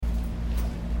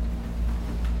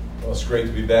Well, it's great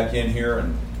to be back in here,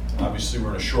 and obviously we're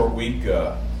in a short week,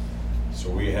 so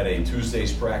we had a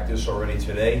Tuesday's practice already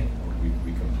today.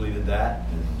 We completed that,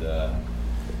 and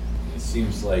it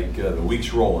seems like the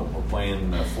week's rolling. We're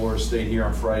playing Florida State here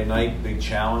on Friday night, big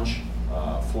challenge.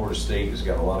 Florida State has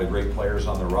got a lot of great players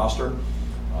on their roster.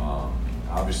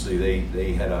 Obviously,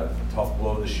 they had a tough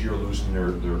blow this year, losing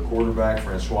their quarterback,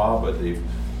 Francois, but you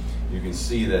can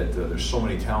see that there's so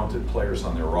many talented players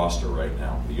on their roster right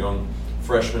now. The young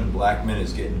freshman Blackman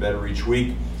is getting better each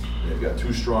week. They've got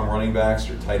two strong running backs.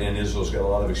 Their tight end Izzo's got a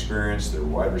lot of experience. Their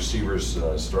wide receivers,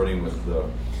 starting with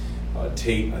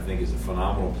Tate, I think is a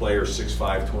phenomenal player,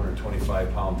 6'5",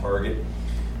 225-pound target.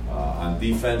 On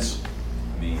defense,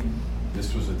 I mean,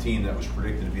 this was a team that was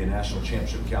predicted to be a national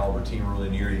championship caliber team early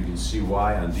in the year. You can see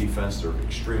why. On defense, they're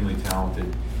extremely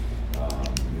talented.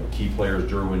 Key players,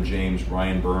 Derwin James,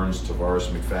 Ryan Burns, Tavares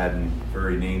McFadden,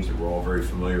 very names that we're all very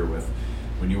familiar with.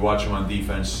 When you watch them on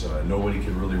defense, nobody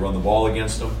can really run the ball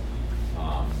against them.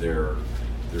 They're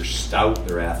stout,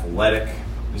 they're athletic.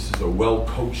 This is a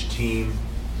well-coached team.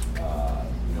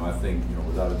 I think,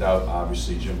 without a doubt,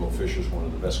 obviously Jimbo Fisher's one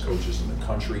of the best coaches in the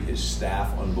country. His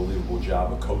staff, unbelievable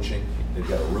job of coaching. They've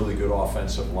got a really good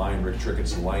offensive line. Rick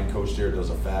Trickett's the line coach there, does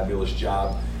a fabulous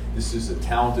job. This is a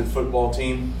talented football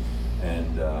team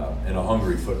and a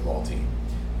hungry football team.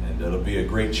 And it'll be a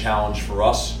great challenge for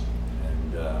us.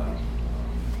 And,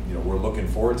 we're looking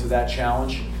forward to that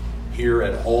challenge here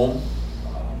at home.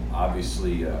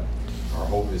 Obviously, our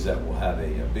hope is that we'll have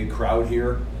a big crowd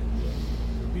here.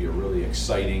 It'll be a really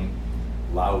exciting,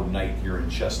 loud night here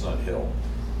in Chestnut Hill.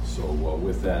 So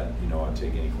with that, I'll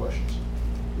take any questions.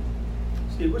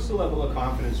 Steve, what's the level of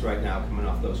confidence right now coming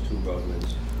off those two road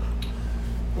wins?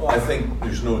 Well, I think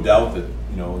there's no doubt that,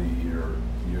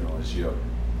 as you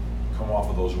come off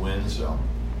of those wins,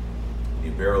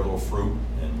 you bear a little fruit,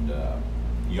 and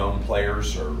young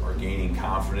players are gaining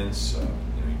confidence.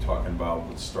 You're talking about,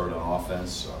 let's start on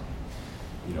offense.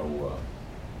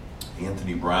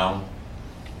 Anthony Brown,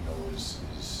 is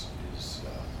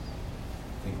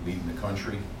I think leading the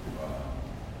country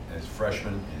as a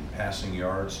freshman in passing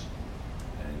yards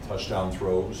and touchdown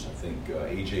throws. I think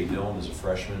A.J. Dillon as a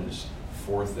freshman is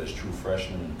fourth as true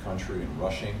freshman in the country in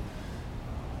rushing.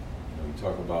 You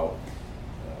talk about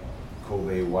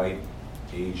Kobe White,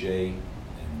 A.J., and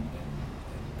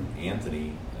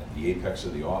Anthony at the apex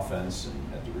of the offense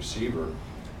and at the receiver.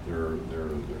 They're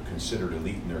considered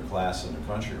elite in their class in the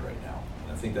country right now.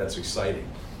 And I think that's exciting.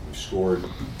 We've scored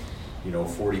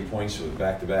 40 points with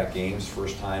back-to-back games.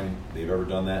 First time they've ever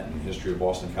done that in the history of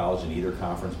Boston College in either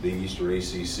conference, Big East or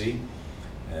ACC.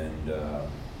 And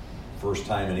first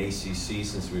time in ACC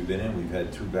since we've been in, we've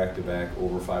had two back-to-back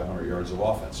over 500 yards of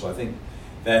offense. So I think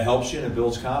that helps you and it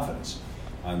builds confidence.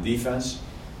 On defense,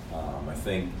 I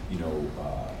think,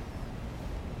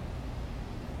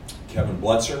 Kevin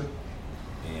Bletzer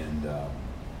and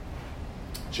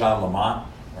John Lamont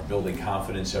are building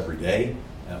confidence every day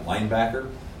at linebacker.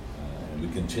 And we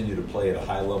continue to play at a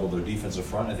high level their defensive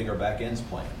front. I think our back end's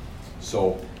playing.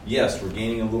 So, yes, we're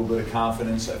gaining a little bit of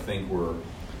confidence. I think we're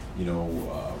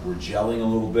gelling a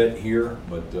little bit here.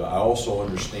 But I also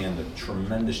understand the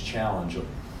tremendous challenge of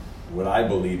what I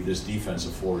believe this defense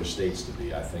of Florida State's to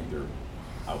be. I think they're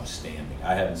outstanding.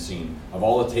 I haven't seen, of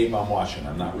all the tape I'm watching,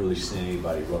 I'm not really seeing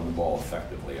anybody run the ball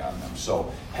effectively on them.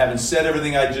 So, having said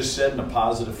everything I just said in a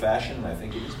positive fashion, and I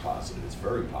think it is positive, it's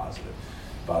very positive,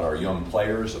 about our young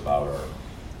players, about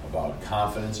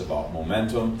confidence, about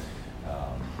momentum.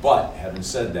 But having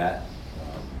said that,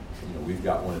 we've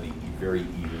got one of the very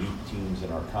elite teams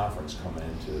in our conference coming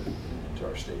into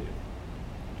our stadium.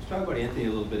 Let's talk about Anthony a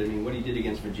little bit. I mean, what he did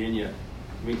against Virginia.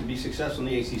 I mean, to be successful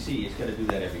in the ACC, he's got to do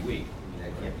that every week. I mean,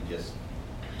 that can't be just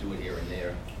do it here and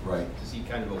there. Right. Is he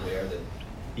kind of aware that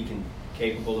he can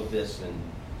capable of this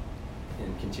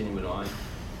and continuing on?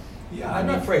 Yeah, I'm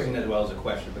not phrasing that well as a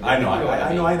question, but I know.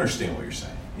 I understand what you're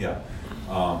saying. Yeah.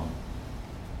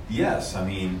 Yes. I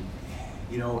mean,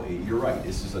 you're right.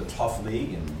 This is a tough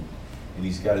league, and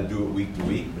he's got to do it week to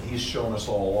week. But he's shown us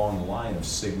all along the line of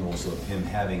signals of him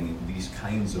having these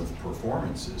kinds of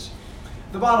performances.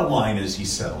 The bottom line is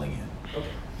he's settling in. Okay.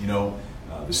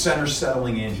 The center's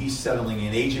settling in. He's settling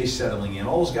in. AJ's settling in.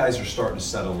 All those guys are starting to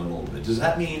settle in a little bit. Does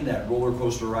that mean that roller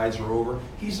coaster rides are over?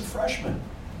 He's a freshman.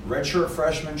 Redshirt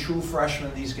freshman, true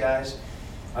freshman, these guys.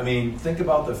 I mean, think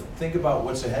about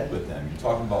what's ahead with them. You're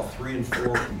talking about 3 and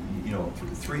 4,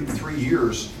 3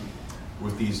 years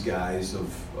with these guys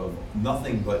of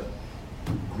nothing but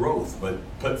growth.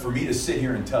 But for me to sit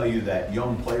here and tell you that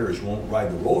young players won't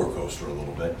ride the roller coaster a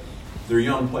little bit, they're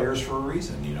young players for a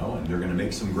reason, and they're going to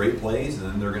make some great plays,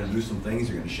 and then they're going to do some things.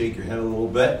 You're going to shake your head a little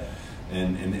bit,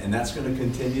 And that's going to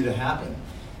continue to happen.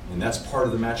 And that's part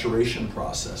of the maturation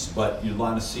process. But you'd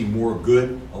want to see more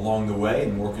good along the way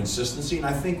and more consistency, and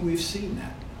I think we've seen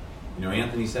that. You know,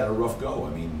 Anthony's had a rough go.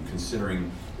 I mean,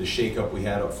 considering the shakeup we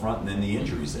had up front and then the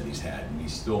injuries that he's had, and he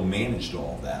still managed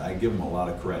all of that. I give him a lot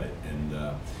of credit, and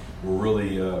we're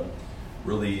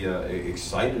really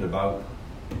excited about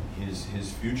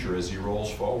his future as he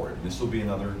rolls forward. And this will be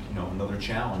another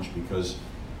challenge, because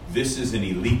this is an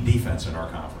elite defense in our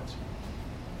conference.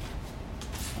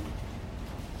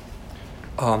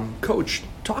 Coach,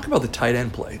 talk about the tight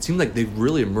end play. It seems like they've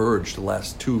really emerged the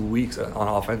last 2 weeks on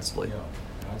offensively.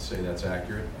 Yeah, I'd say that's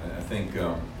accurate. I think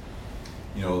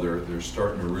they're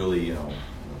starting to really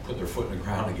put their foot in the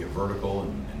ground and get vertical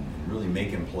and really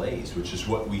making plays, which is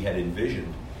what we had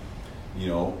envisioned.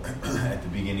 At the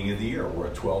beginning of the year, we're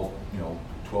a 12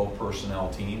 personnel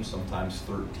team, sometimes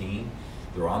 13.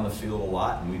 They're on the field a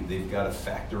lot, and they've got to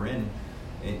factor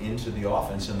into the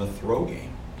offense in the throw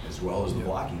game as well as the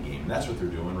blocking game. And that's what they're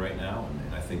doing right now,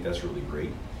 and I think that's really great.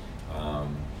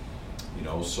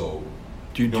 So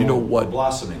do you know what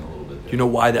blossoming a little bit there. Do you know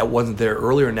why that wasn't there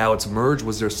earlier and now it's emerged?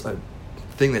 Was there a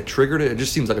thing that triggered it? It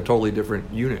just seems like a totally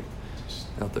different unit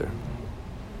out there.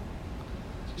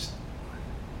 Just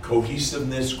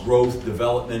cohesiveness, growth,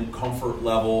 development, comfort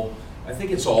level. I think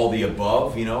it's all the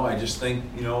above. I just think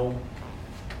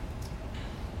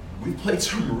we've played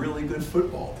some really good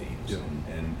football teams, and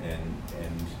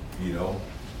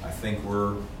I think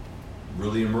we're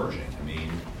really emerging. I mean,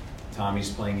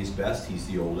 Tommy's playing his best. He's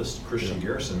the oldest. Christian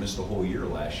Garrison missed the whole year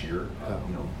last year. Had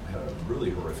a really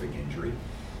horrific injury.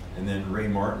 And then Ray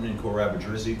Martin and Korab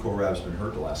Adrizzi. Korab's been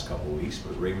hurt the last couple of weeks,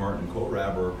 but Ray Martin and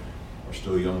Korab are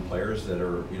still young players that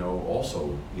are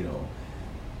also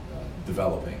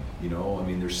developing.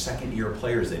 They're second-year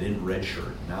players. They didn't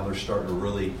redshirt. Now they're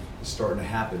starting to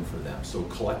happen for them. So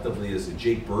collectively, as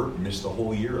Jake Burt missed the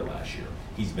whole year last year.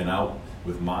 He's been out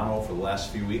with mono for the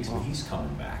last few weeks, but he's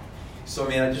coming back. So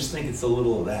I just think it's a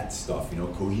little of that stuff.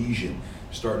 Cohesion,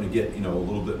 starting to get a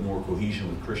little bit more cohesion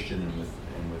with Christian and with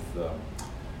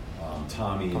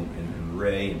Tommy and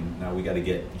Ray, and now we got to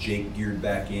get Jake geared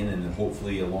back in, and then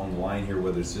hopefully along the line here,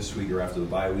 whether it's this week or after the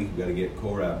bye week, we got to get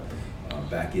Korab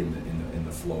back in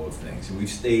the flow of things. And we've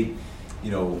stayed,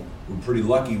 we're pretty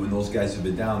lucky when those guys have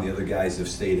been down. The other guys have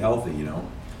stayed healthy,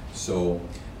 So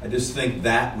I just think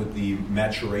that with the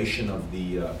maturation of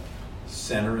the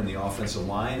center and the offensive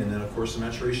line, and then of course the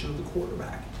maturation of the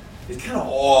quarterback, it's kind of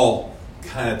all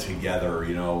together.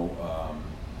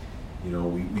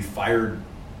 We fired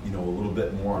a little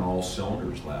bit more on all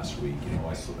cylinders last week.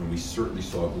 And we certainly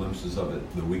saw glimpses of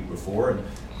it the week before.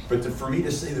 But for me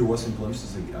to say there wasn't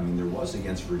glimpses, there was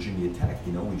against Virginia Tech.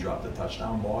 We dropped the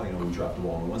touchdown ball. We dropped the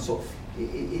ball in the one. So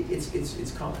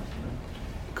it's coming.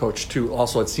 Coach, too,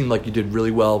 also it seemed like you did really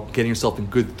well getting yourself in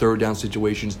good third down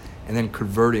situations and then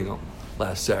converting them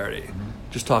last Saturday. Mm-hmm.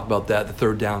 Just talk about that, the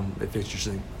third down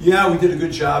efficiency. Yeah, we did a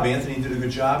good job. Anthony did a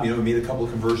good job. He made a couple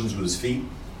of conversions with his feet.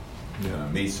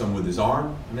 Made some with his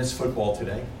arm, and that's football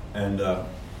today. And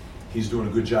he's doing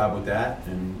a good job with that.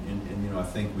 And I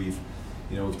think we've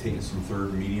taken some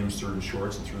third and mediums, third and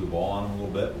shorts, and threw the ball on him a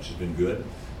little bit, which has been good.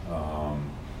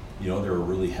 They were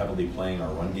really heavily playing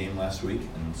our run game last week,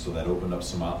 and so that opened up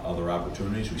some other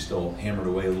opportunities. We still hammered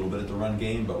away a little bit at the run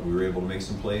game, but we were able to make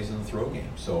some plays in the throw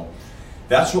game. So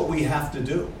that's what we have to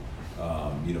do.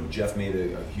 Jeff made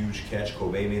a huge catch.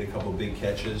 Kobe made a couple of big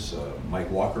catches.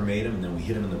 Mike Walker made them, and then we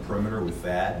hit him in the perimeter with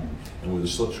Thad and with a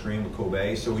slip screen with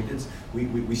Kobe. So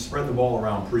we spread the ball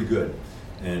around pretty good,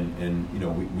 and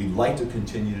we'd like to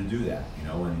continue to do that.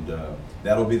 And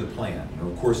that'll be the plan.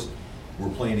 Of course, we're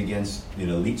playing against an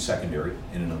elite secondary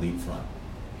and an elite front.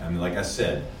 Like I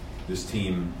said, this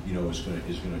team is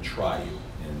going to try you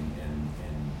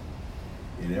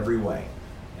in every way,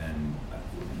 and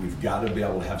we've got to be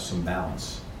able to have some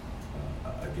balance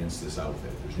against this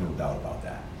outfit. There's no doubt about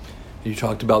that. You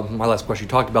talked about, my last question, you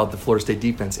talked about the Florida State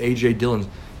defense. A.J. Dillon is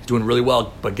doing really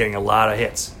well, but getting a lot of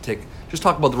hits. Just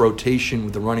talk about the rotation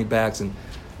with the running backs, and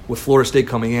with Florida State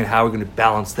coming in, how are we going to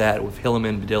balance that with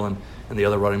Hillman, Dillon, and the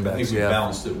other running backs? I think we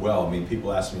balanced it well.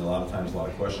 People ask me a lot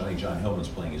of questions. I think John Hillman's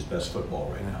playing his best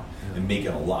football right now and making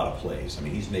a lot of plays.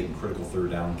 He's making critical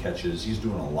third down catches. He's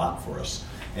doing a lot for us.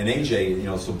 And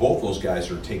AJ, so both those guys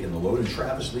are taking the load, and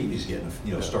Travis Levy's getting,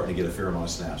 starting to get a fair amount of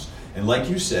snaps. And like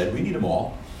you said, we need them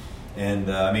all. And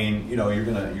you're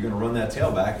gonna run that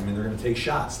tailback. They're gonna take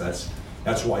shots. That's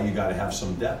why you got to have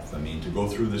some depth. To go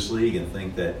through this league and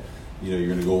think that you're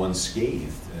gonna go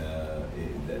unscathed,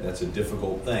 that's a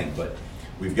difficult thing. But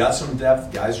we've got some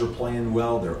depth. Guys are playing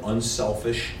well. They're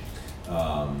unselfish,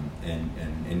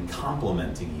 and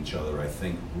complementing each other, I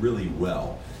think, really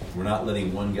well. we're not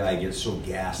letting one guy get so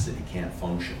gassed that he can't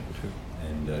function,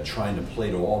 and trying to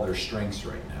play to all their strengths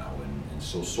right now. And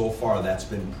so far that's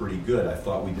been pretty good. I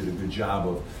thought we did a good job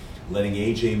of letting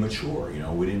AJ mature. You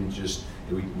know, we didn't just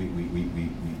we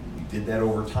did that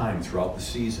over time throughout the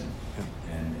season,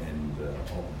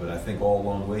 but I think all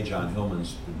along the way John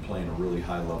Hillman's been playing a really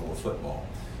high level of football,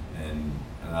 and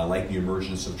I like the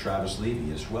emergence of Travis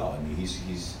Levy as well. I mean,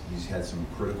 he's had some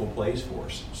critical plays for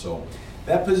us. So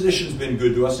that position's been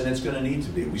good to us, and it's going to need to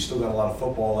be. We still got a lot of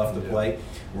football left to play.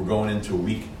 We're going into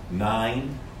week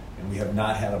 9, and we have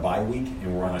not had a bye week,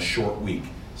 and we're on a short week.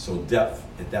 So depth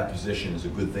at that position is a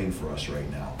good thing for us right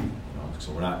now. You know,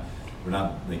 so we're not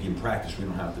like in practice. We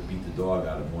don't have to beat the dog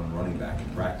out of one running back in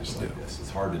practice like this.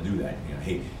 It's hard to do that. You know,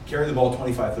 hey, carry the ball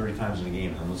 25, 30 times in a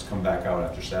game, and then let's come back out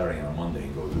after Saturday and on Monday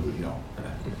and go do it. You know,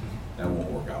 that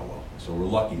won't work out well. So we're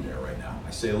lucky there right now.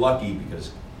 I say lucky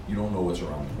because you don't know what's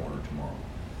around the corner tomorrow.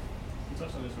 You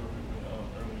touched on this earlier.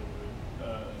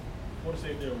 Florida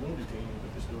State, they're a wounded team,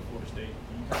 but they're still Florida State.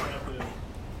 You kind of have to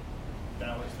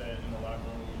balance that in the locker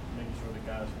room, making sure the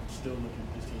guys still look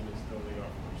at this team as though they are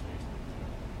Florida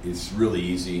State. It's really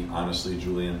easy, honestly,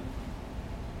 Julian.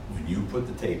 When you put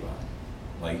the tape on,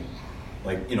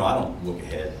 like you know, I don't look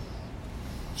ahead,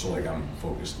 so like I'm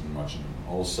focused and watching.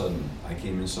 All of a sudden, I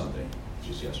came in Sunday,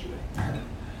 just yesterday.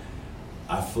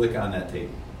 I flick on that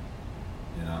tape,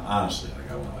 and honestly,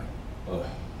 like I went like, ugh.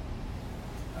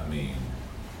 I mean,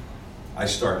 I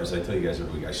start, as I tell you guys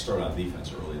every week, I start on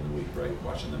defense early in the week, right?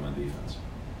 Watching them on defense.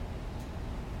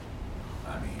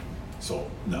 I mean,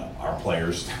 so no, our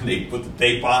players, they put the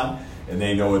tape on and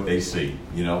they know what they see.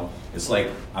 You know, it's like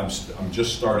I'm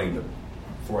just starting to.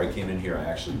 Before I came in here, I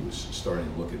actually was starting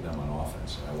to look at them on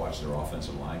offense. I watched their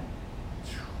offensive line.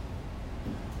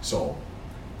 So,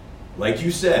 like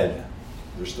you said,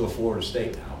 they're still Florida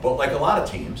State now. But like a lot of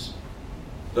teams,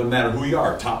 doesn't matter who you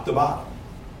are, top to bottom.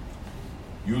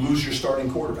 You lose your starting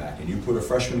quarterback and you put a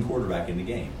freshman quarterback in the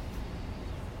game.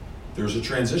 There's a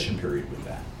transition period with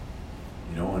that.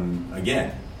 You know, and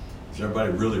again, does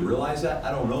everybody really realize that?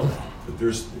 I don't know that. But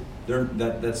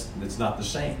that's not the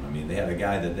same. I mean, they had a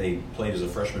guy that they played as a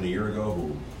freshman a year ago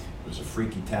who was a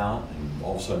freaky talent, and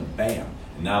all of a sudden, bam!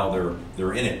 And now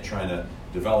they're in it trying to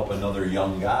develop another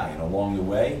young guy. And along the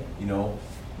way, you know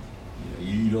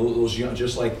those young,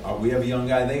 just like we have a young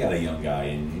guy, they got a young guy,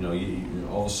 and you know,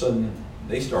 all of a sudden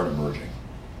they start emerging.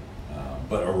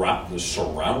 But around the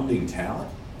surrounding talent,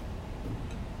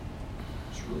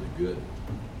 it's really good.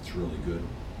 It's really good,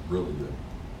 really good,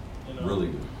 really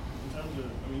good. In terms of,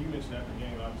 I mean, you mentioned after the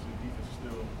game, obviously the defense is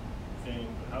still king,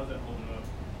 but how's that holding up?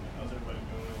 How's everybody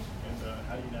doing? And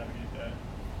how do you navigate that?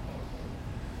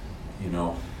 You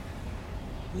know,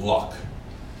 luck.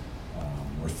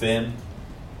 We're thin.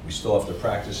 We still have to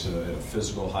practice at a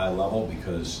physical high level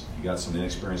because you got some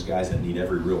inexperienced guys that need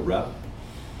every real rep,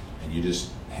 and you're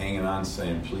just hanging on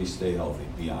saying, please stay healthy,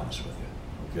 be honest with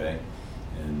you, okay?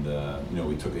 And, you know,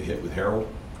 we took a hit with Harold,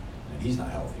 and he's not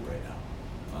healthy right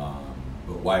now.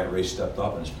 But Wyatt Ray stepped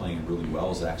up and is playing really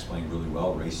well. Zach's playing really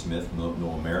well. Ray Smith,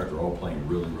 Noah Merritt, they're all playing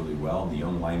really, really well. And the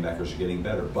young linebackers are getting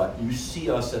better. But you see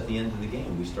us at the end of the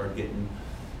game,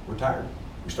 we're tired.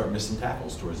 We start missing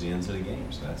tackles towards the ends of the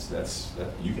games.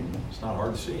 It's not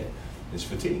hard to see it. It's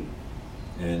fatigue.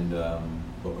 And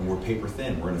but when we're paper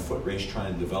thin, we're in a foot race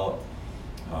trying to develop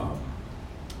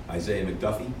Isaiah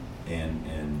McDuffie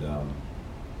and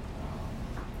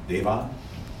Davon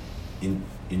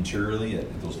interiorly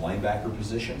at those linebacker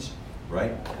positions,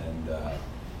 right? And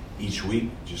each week,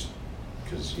 just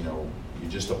because, you know,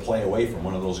 you're just a play away from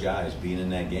one of those guys being in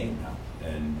that game now.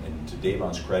 And to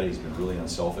Davon's credit, he's been really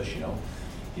unselfish, you know.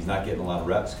 He's not getting a lot of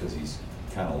reps because he's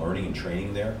kind of learning and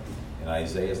training there. And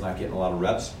Isaiah's not getting a lot of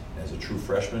reps as a true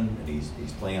freshman, and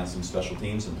he's playing on some special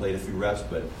teams and played a few reps,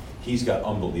 but he's got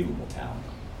unbelievable talent.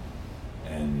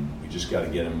 And we just got to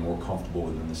get him more comfortable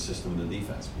within the system of the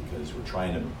defense because we're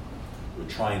trying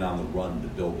on the run to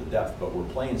build the depth, but we're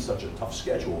playing such a tough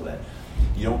schedule that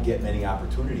you don't get many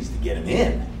opportunities to get him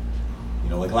in. You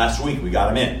know, like last week, we got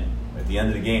him in. At the end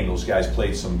of the game, those guys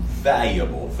played some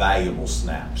valuable, valuable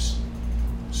snaps.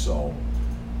 So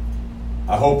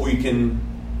I hope we can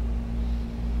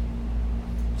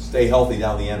stay healthy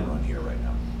down the end run here right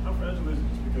now. How fragile is it?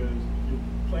 Just because you're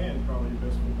playing probably the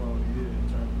best football you did in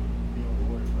terms of being the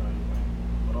Warriors how you're playing,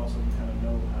 but also you kind of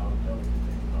know how delicate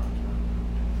things are in terms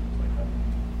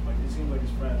of like it seems like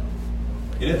it's fragile.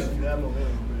 Like It is. You have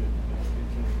momentum, but it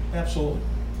can. Absolutely.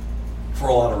 For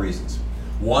a lot of reasons.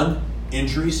 One,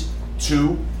 injuries.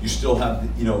 Two, you still have,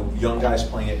 you know, young guys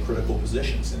playing at critical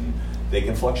positions, and they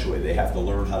can fluctuate. They have to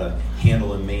learn how to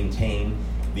handle and maintain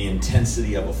the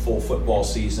intensity of a full football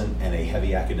season and a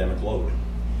heavy academic load.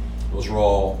 Those are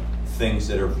all things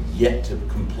that are yet to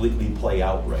completely play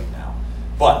out right now.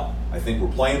 But I think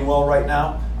we're playing well right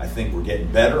now. I think we're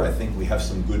getting better. I think we have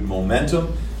some good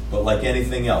momentum. But like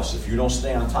anything else, if you don't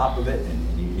stay on top of it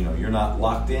and you're not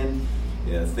locked in,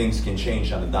 things can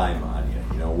change on a dime on you.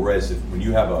 Whereas when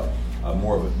you have a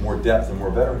more depth and more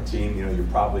veteran team, you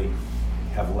probably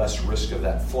have less risk of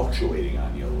that fluctuating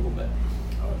on you a little bit.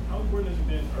 How important has it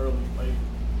been early? Like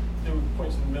there were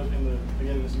points in the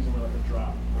beginning of the season where like a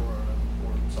drop or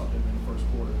something in the first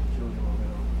quarter killed your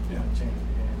momentum, changed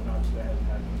the game, and obviously that hasn't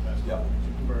happened this past couple weeks.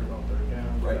 You converted on third down,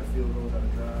 you got field goals out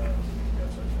of drives, you got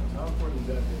touchdowns. How important has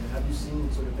that been? And have you seen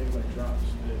sort of things like drops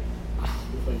that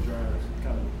play drives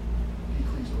kind of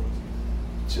decrease over the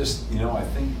season?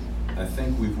 I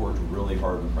think we've worked really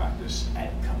hard in practice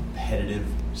at competitive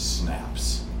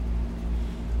snaps,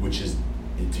 which is,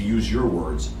 to use your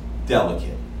words,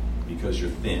 delicate because you're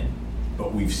thin.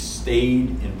 But we've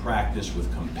stayed in practice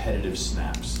with competitive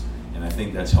snaps, and I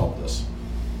think that's helped us.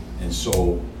 And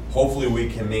so hopefully we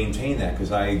can maintain that,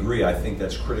 because I agree, I think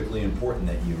that's critically important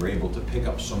that you're able to pick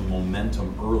up some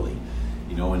momentum early,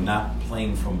 and not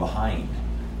playing from behind.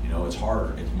 It's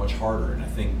harder, it's much harder. And I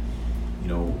think,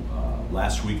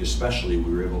 last week especially,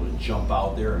 we were able to jump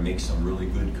out there and make some really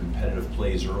good competitive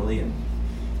plays early, and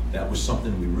that was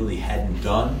something we really hadn't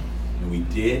done, and we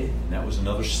did, and that was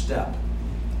another step.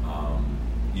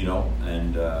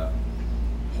 And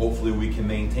hopefully we can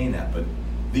maintain that. But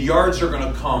the yards are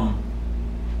going to come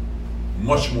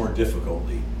much more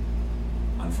difficultly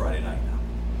on Friday night now.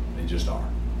 They just are.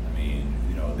 I mean,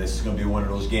 this is going to be one of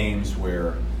those games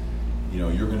where,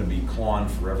 you're going to be clawing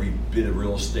for every bit of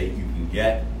real estate you can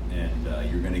get, and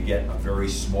you're going to get a very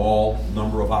small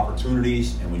number of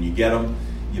opportunities, and when you get them,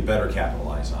 you better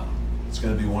capitalize on them. It's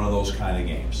going to be one of those kind of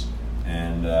games.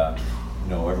 And,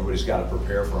 everybody's got to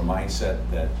prepare for a mindset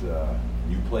that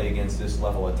you play against this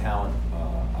level of talent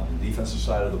on the defensive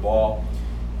side of the ball.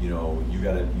 You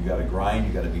got to grind,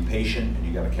 you got to be patient, and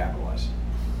you got to capitalize.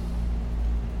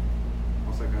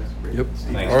 What's that, guys? Yep.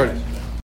 Thanks, All right. guys.